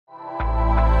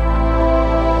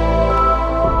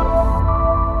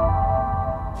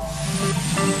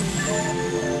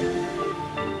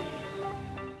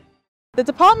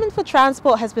The Department for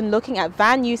Transport has been looking at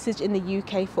van usage in the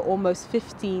UK for almost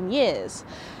 15 years.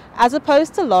 As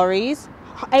opposed to lorries,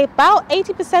 about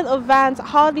 80% of vans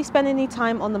hardly spend any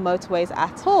time on the motorways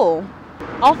at all.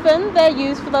 Often they're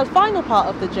used for the final part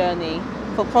of the journey,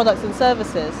 for products and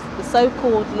services, the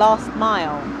so-called last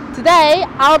mile. Today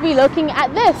I'll be looking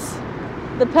at this,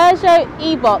 the Peugeot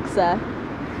e-Boxer.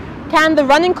 Can the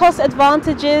running cost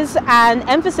advantages and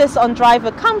emphasis on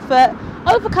driver comfort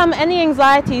overcome any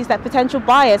anxieties that potential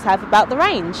buyers have about the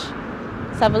range?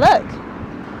 Let's have a look.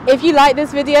 If you like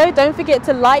this video, don't forget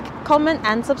to like, comment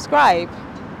and subscribe.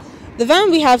 The van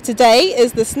we have today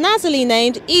is the snazzily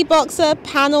named e-Boxer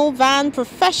Panel Van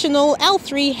Professional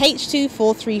L3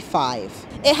 H2435.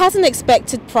 It has an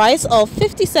expected price of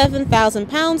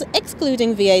 £57,000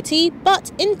 excluding VAT,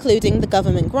 but including the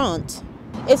government grant.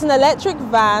 It's an electric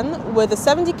van with a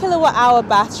 70 kilowatt-hour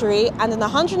battery and an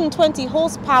 120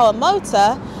 horsepower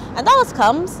motor, and ours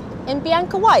comes in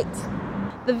Bianca White.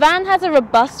 The van has a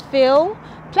robust feel,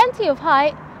 plenty of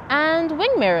height and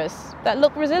wing mirrors that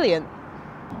look resilient.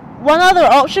 One other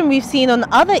option we've seen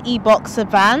on other e-Boxer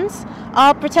vans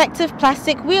are protective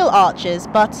plastic wheel arches,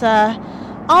 but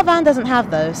our van doesn't have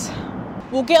those.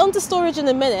 We'll get onto storage in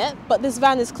a minute, but this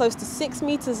van is close to 6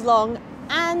 meters long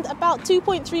and about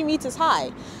 2.3 meters high,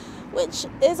 which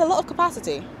is a lot of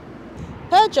capacity.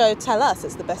 Peugeot tell us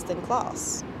it's the best in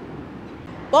class.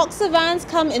 Boxer vans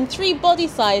come in 3 body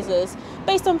sizes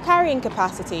based on carrying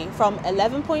capacity from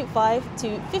 11.5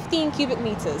 to 15 cubic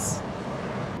meters.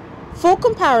 For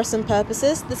comparison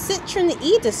purposes, the Citroën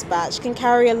e-Dispatch can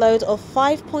carry a load of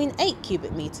 5.8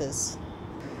 cubic meters.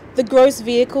 The gross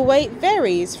vehicle weight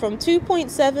varies from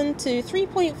 2.7 to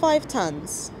 3.5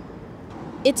 tons.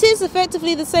 It is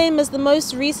effectively the same as the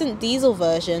most recent diesel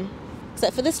version,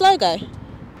 except for this logo,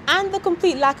 and the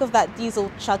complete lack of that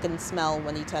diesel chugging smell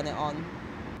when you turn it on.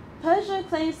 Peugeot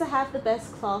claims to have the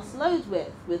best class load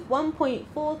width, with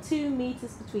 1.42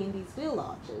 meters between these wheel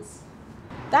arches.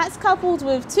 That's coupled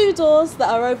with 2 doors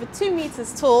that are over 2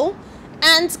 meters tall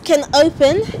and can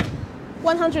open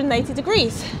 180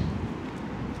 degrees.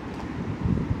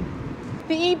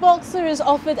 The e-Boxer is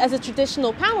offered as a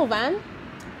traditional panel van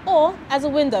or as a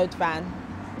windowed van.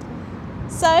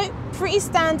 So, pretty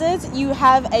standard, you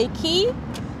have a key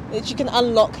that you can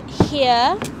unlock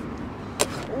here.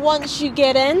 Once you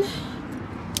get in,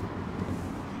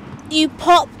 you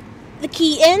pop the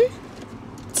key in,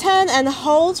 turn and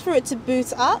hold for it to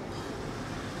boot up.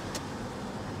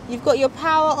 You've got your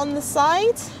power on the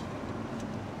side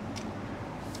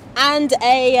and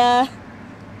a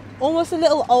almost a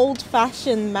little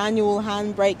old-fashioned manual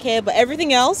handbrake here, but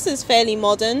everything else is fairly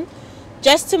modern.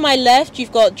 Just to my left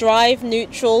you've got drive,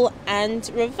 neutral and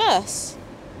reverse.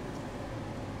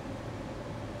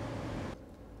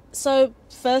 So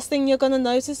first thing you're going to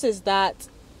notice is that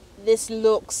this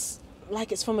looks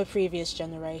like it's from a previous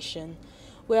generation.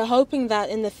 We're hoping that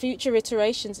in the future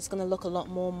iterations it's going to look a lot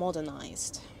more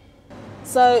modernized.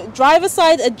 So driver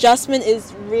side adjustment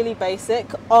is really basic.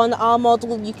 On our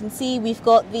model you can see we've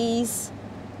got these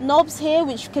knobs here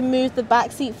which can move the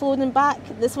back seat forward and back.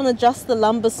 This one adjusts the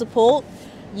lumbar support.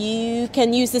 You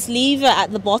can use this lever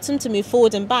at the bottom to move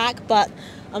forward and back, but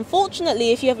unfortunately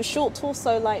if you have a short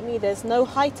torso like me there's no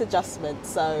height adjustment.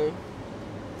 So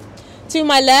to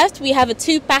my left we have a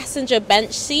 2-passenger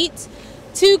bench seat,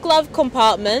 2 glove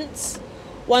compartments,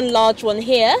 one large one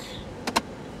here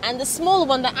and a smaller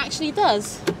one that actually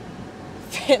does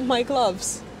fit my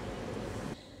gloves.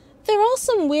 There are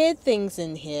some weird things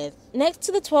in here. Next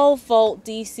to the 12-volt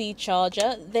DC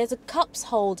charger, there's a cups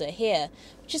holder here,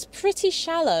 which is pretty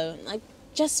shallow. I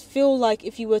just feel like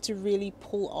if you were to really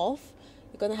pull off,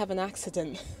 you're going to have an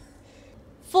accident.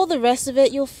 For the rest of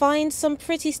it, you'll find some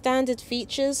pretty standard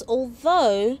features,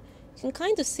 although you can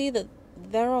kind of see that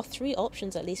there are 3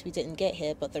 options at least we didn't get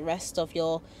here, but the rest of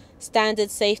your standard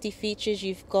safety features,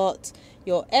 you've got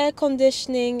your air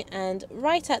conditioning, and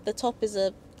right at the top is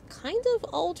a kind of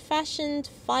old-fashioned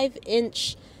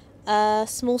 5-inch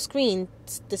small screen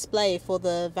display for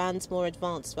the van's more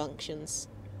advanced functions.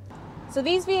 So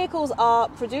these vehicles are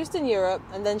produced in Europe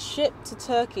and then shipped to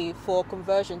Turkey for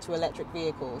conversion to electric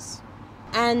vehicles.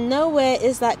 And nowhere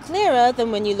is that clearer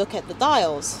than when you look at the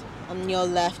dials. On your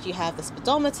left you have the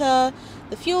speedometer,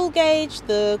 the fuel gauge,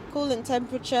 the coolant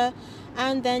temperature,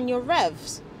 and then your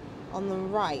revs on the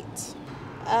right.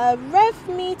 A rev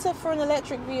meter for an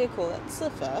electric vehicle, that's the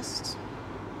first.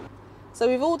 So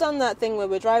we've all done that thing where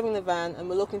we're driving the van and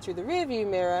we're looking through the rear view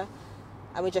mirror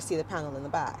and we just see the panel in the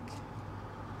back.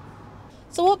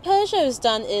 So what Peugeot has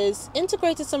done is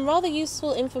integrated some rather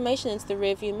useful information into the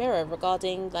rear view mirror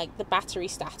regarding like the battery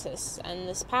status and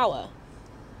this power.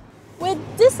 We're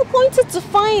disappointed to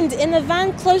find in a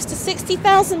van close to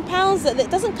 £60,000 that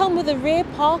it doesn't come with a rear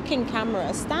parking camera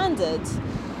as standard.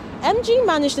 MG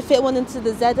managed to fit one into the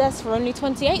ZS for only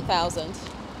 £28,000.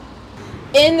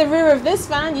 In the rear of this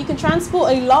van, you can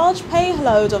transport a large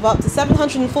payload of up to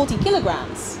 740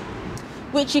 kilograms,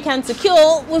 which you can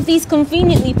secure with these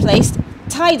conveniently placed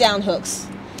tie-down hooks.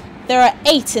 There are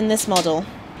 8 in this model.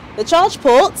 The charge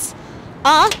ports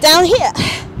are down here.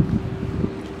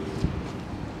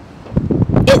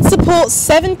 It supports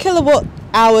 7 kilowatt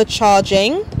hour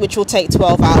charging, which will take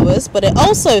 12 hours, but it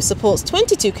also supports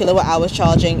 22 kilowatt hour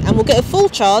charging and will get a full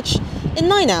charge in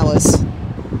 9 hours.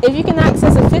 If you can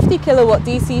access a 50 kilowatt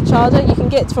DC charger, you can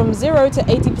get from 0 to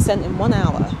 80% in 1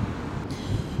 hour.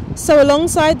 So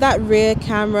alongside that rear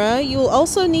camera, you'll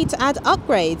also need to add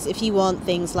upgrades if you want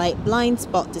things like blind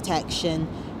spot detection,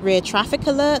 rear traffic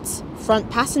alerts, front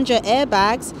passenger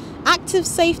airbags, active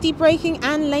safety braking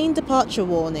and lane departure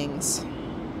warnings.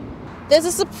 There's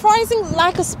a surprising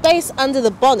lack of space under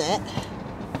the bonnet.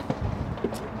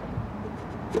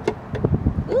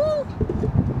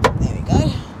 There we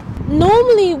go.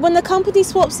 Normally, when the company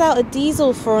swaps out a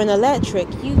diesel for an electric,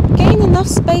 you gain enough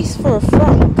space for a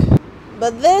frunk.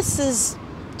 But this is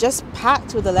just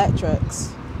packed with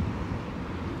electrics.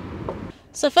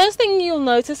 So first thing you'll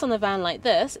notice on a van like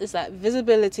this is that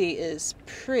visibility is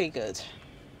pretty good.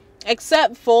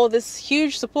 Except for this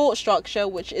huge support structure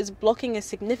which is blocking a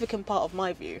significant part of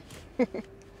my view.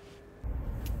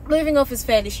 Moving off is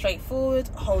fairly straightforward.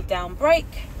 Hold down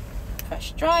brake,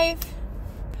 press drive.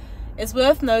 It's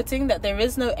worth noting that there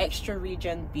is no extra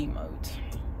regen B mode.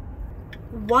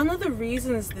 One of the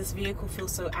reasons this vehicle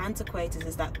feels so antiquated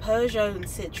is that Peugeot and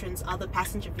Citroen's other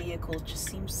passenger vehicles just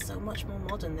seem so much more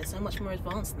modern. They're so much more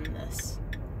advanced than this.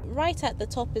 Right at the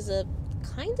top is a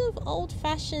kind of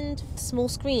old-fashioned small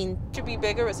screen. It should be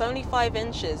bigger. It's only 5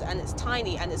 inches and it's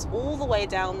tiny and it's all the way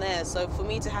down there, so for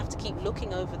me to have to keep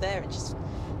looking over there, it just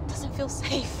doesn't feel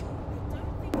safe.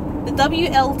 The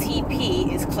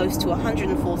WLTP is close to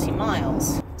 140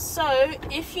 miles, so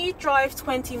if you drive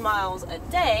 20 miles a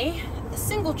day, a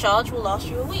single charge will last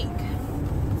you a week.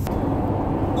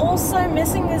 Also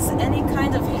missing is any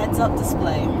kind of heads-up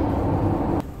display.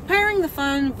 Pairing the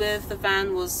phone with the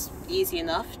van was easy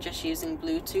enough, just using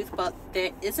Bluetooth, but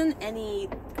there isn't any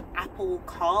Apple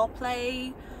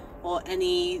CarPlay or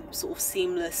any sort of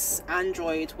seamless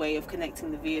Android way of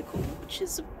connecting the vehicle, which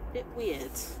is a bit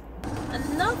weird.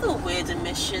 Another weird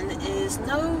omission is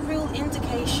no real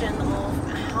indication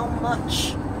of how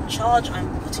much charge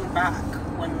I'm putting back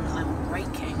when I'm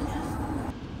braking.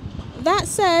 That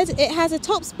said, it has a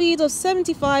top speed of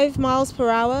 75 miles per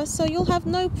hour, so you'll have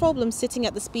no problem sitting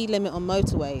at the speed limit on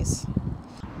motorways.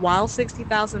 While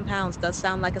 £60,000 does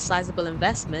sound like a sizable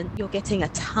investment, you're getting a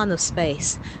ton of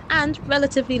space and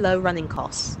relatively low running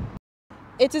costs.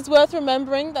 It is worth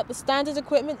remembering that the standard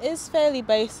equipment is fairly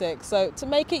basic, so to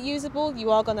make it usable,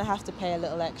 you are going to have to pay a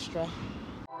little extra.